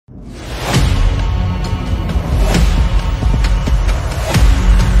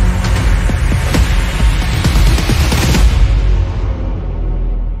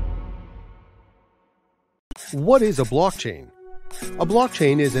What is a blockchain? A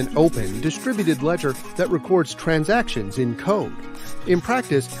blockchain is an open, distributed ledger that records transactions in code. In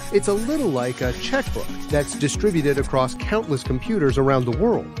practice, it's a little like a checkbook that's distributed across countless computers around the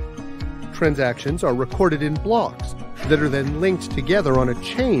world. Transactions are recorded in blocks that are then linked together on a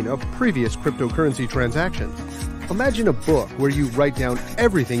chain of previous cryptocurrency transactions. Imagine a book where you write down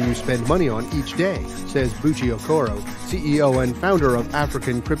everything you spend money on each day, says Buchi Okoro, CEO and founder of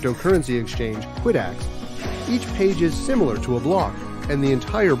African cryptocurrency exchange Quidax. Each page is similar to a block, and the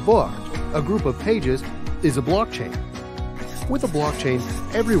entire book, a group of pages, is a blockchain. With a blockchain,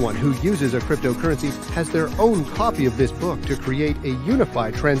 everyone who uses a cryptocurrency has their own copy of this book to create a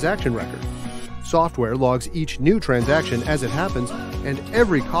unified transaction record. Software logs each new transaction as it happens, and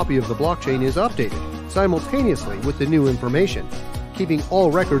every copy of the blockchain is updated simultaneously with the new information, keeping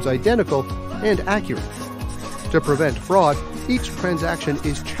all records identical and accurate. To prevent fraud, each transaction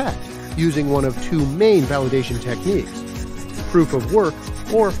is checked using one of two main validation techniques: proof of work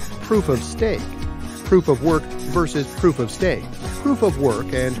or proof of stake. Proof of work versus proof of stake. Proof of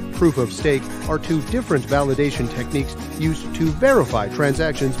work and proof of stake are two different validation techniques used to verify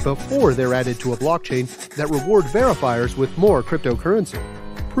transactions before they're added to a blockchain that reward verifiers with more cryptocurrency.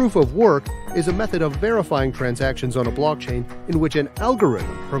 Proof of work is a method of verifying transactions on a blockchain in which an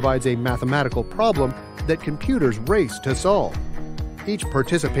algorithm provides a mathematical problem that computers race to solve. Each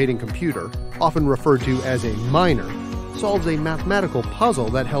participating computer, often referred to as a miner, solves a mathematical puzzle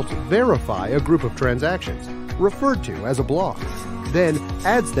that helps verify a group of transactions, referred to as a block, then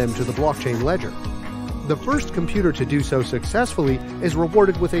adds them to the blockchain ledger. The first computer to do so successfully is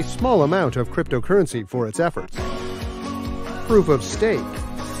rewarded with a small amount of cryptocurrency for its efforts. Proof of stake.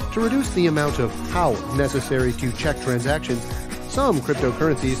 To reduce the amount of power necessary to check transactions, some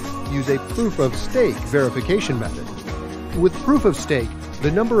cryptocurrencies use a proof of stake verification method. With proof of stake,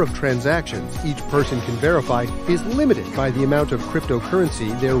 the number of transactions each person can verify is limited by the amount of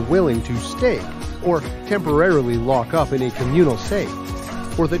cryptocurrency they're willing to stake or temporarily lock up in a communal safe,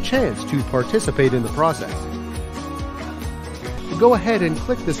 for the chance to participate in the process. Go ahead and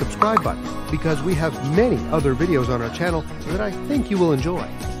click the subscribe button because we have many other videos on our channel that I think you will enjoy.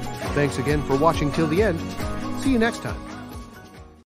 Thanks again for watching till the end. See you next time.